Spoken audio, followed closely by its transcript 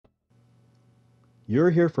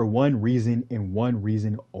You're here for one reason and one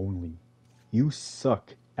reason only. You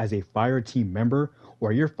suck as a fire team member,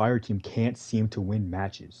 or your fire team can't seem to win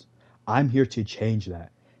matches. I'm here to change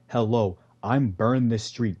that. Hello, I'm Burn the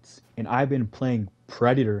Streets, and I've been playing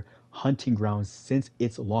Predator Hunting Grounds since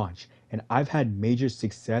its launch, and I've had major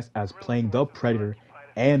success as playing the Predator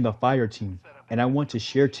and the fire team. And I want to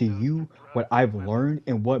share to you what I've learned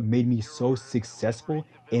and what made me so successful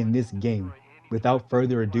in this game. Without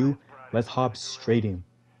further ado, let's hop straight in.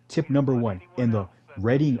 Tip number one, in the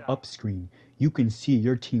readying up screen, you can see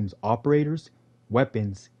your team's operators,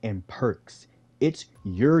 weapons, and perks. It's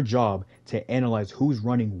your job to analyze who's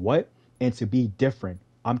running what and to be different.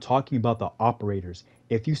 I'm talking about the operators.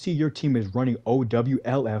 If you see your team is running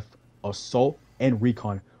OWLF, Assault, and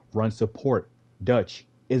Recon, run Support, Dutch,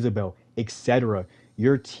 Isabel, etc.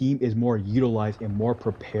 Your team is more utilized and more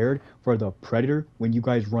prepared for the Predator when you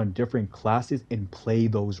guys run different classes and play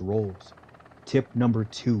those roles. Tip number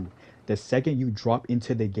two, the second you drop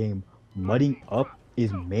into the game, mudding up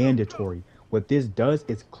is mandatory. What this does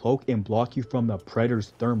is cloak and block you from the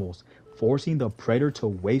Predator's thermals, forcing the Predator to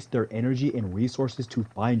waste their energy and resources to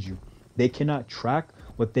find you. They cannot track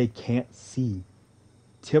what they can't see.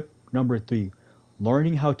 Tip number three,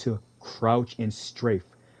 learning how to crouch and strafe.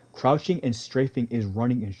 Crouching and strafing is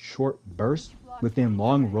running in short bursts within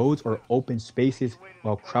long roads or open spaces,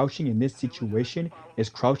 while crouching in this situation is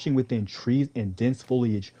crouching within trees and dense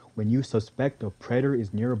foliage when you suspect the predator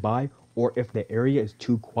is nearby or if the area is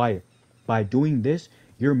too quiet. By doing this,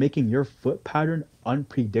 you're making your foot pattern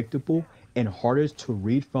unpredictable and harder to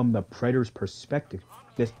read from the predator's perspective.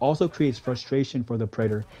 This also creates frustration for the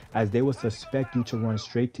predator as they will suspect you to run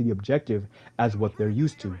straight to the objective as what they're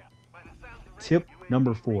used to. Tip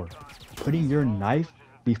number four, putting your knife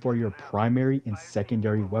before your primary and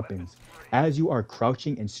secondary weapons. As you are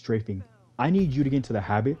crouching and strafing, I need you to get into the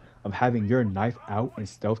habit of having your knife out and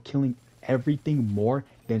stealth killing everything more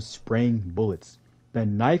than spraying bullets. The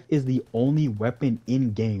knife is the only weapon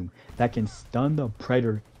in game that can stun the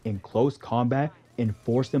predator in close combat and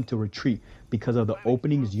force them to retreat because of the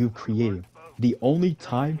openings you've created. The only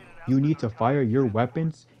time you need to fire your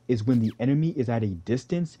weapons is when the enemy is at a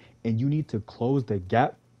distance and you need to close the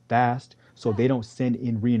gap fast so they don't send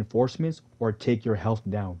in reinforcements or take your health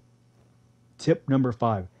down. Tip number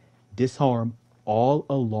five, disarm all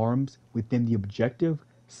alarms within the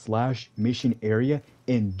objective/mission area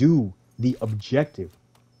and do the objective.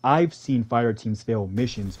 I've seen fire teams fail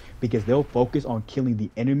missions because they'll focus on killing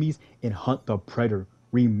the enemies and hunt the predator.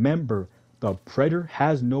 Remember, the predator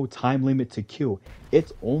has no time limit to kill.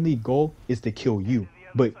 Its only goal is to kill you.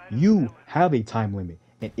 But you have a time limit.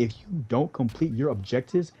 And if you don't complete your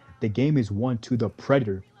objectives, the game is won to the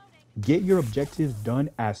predator. Get your objectives done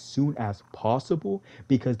as soon as possible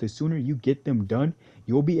because the sooner you get them done,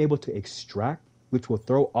 you'll be able to extract, which will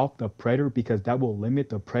throw off the predator because that will limit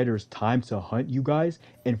the predator's time to hunt you guys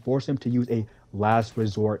and force him to use a last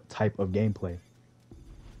resort type of gameplay.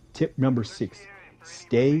 Tip number six,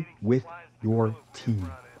 stay with your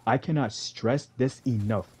team. I cannot stress this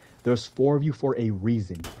enough. There's four of you for a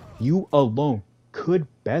reason. You alone could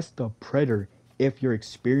best the predator if you're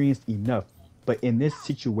experienced enough. But in this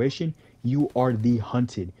situation, you are the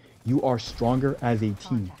hunted. You are stronger as a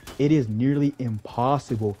team. It is nearly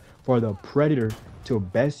impossible for the predator to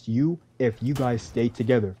best you if you guys stay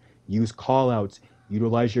together. Use callouts,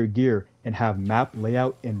 utilize your gear, and have map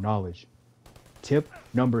layout and knowledge. Tip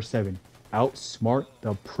number seven, outsmart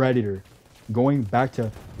the predator. Going back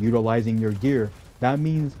to utilizing your gear, that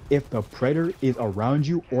means if the predator is around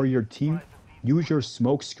you or your team, use your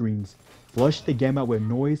smoke screens. Flush the game out with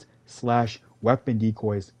noise/weapon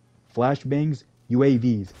decoys, flashbangs,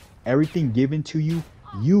 UAVs, everything given to you,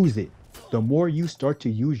 use it. The more you start to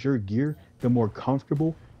use your gear, the more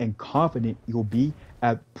comfortable and confident you'll be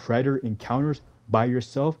at predator encounters by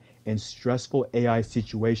yourself in stressful AI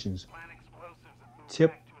situations.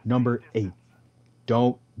 Tip number eight,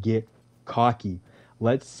 don't get cocky.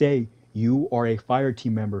 Let's say you or a fire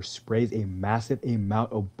team member sprays a massive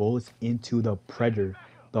amount of bullets into the predator.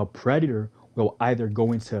 The predator will either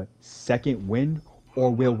go into second wind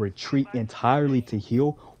or will retreat entirely to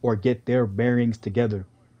heal or get their bearings together.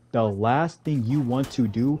 The last thing you want to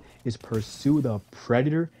do is pursue the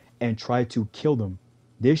predator and try to kill them.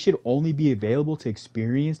 This should only be available to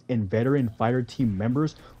experienced and veteran fire team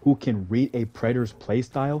members who can read a predator's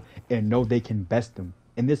playstyle and know they can best them.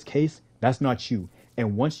 In this case, that's not you.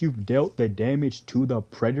 And once you've dealt the damage to the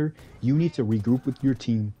predator, you need to regroup with your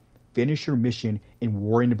team, finish your mission, and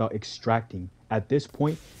worrying about extracting. At this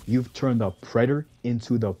point, you've turned the predator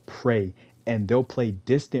into the prey, and they'll play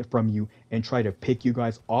distant from you and try to pick you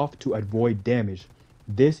guys off to avoid damage.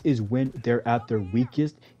 This is when they're at their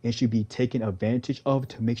weakest and should be taken advantage of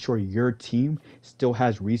to make sure your team still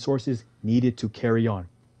has resources needed to carry on.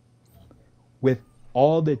 With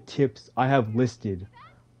all the tips I have listed,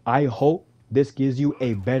 I hope this gives you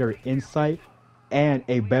a better insight and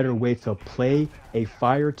a better way to play a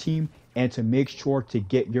fire team and to make sure to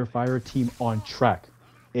get your fire team on track.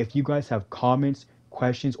 If you guys have comments,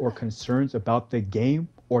 questions, or concerns about the game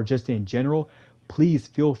or just in general, please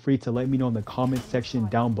feel free to let me know in the comment section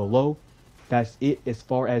down below. That's it as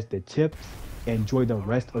far as the tips. Enjoy the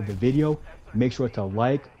rest of the video. Make sure to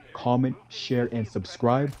like, comment, share, and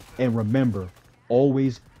subscribe. And remember,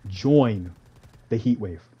 always join the heat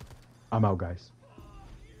wave. I'm out, guys.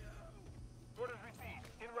 Orders received.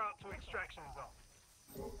 En route to extraction zone.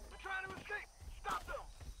 They're trying to escape. Stop them.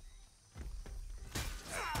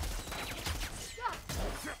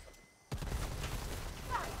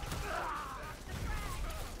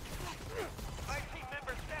 My team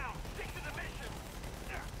members down. Stick to the mission.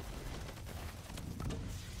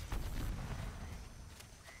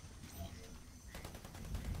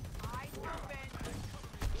 Eyes open.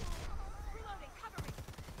 Reloading. Cover me.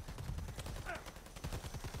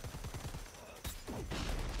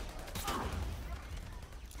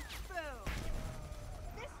 Boom.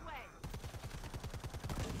 This way.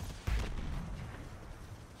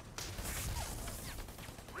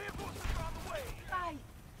 Reinforcements are on the way. Bye.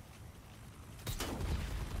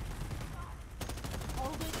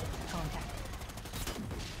 Hold it. Contact.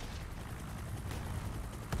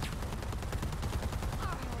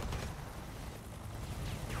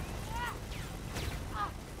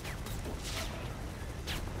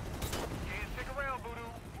 Can't stick around, Voodoo.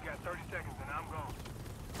 You got 30 seconds and I'm gone.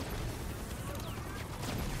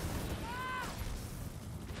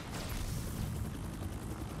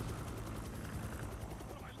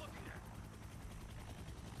 What am I looking at?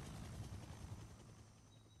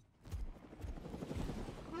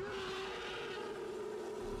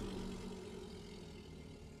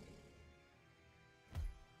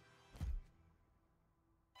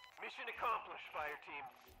 Mission accomplished, fire team.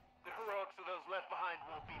 The heroics of those left behind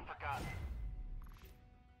won't be forgotten.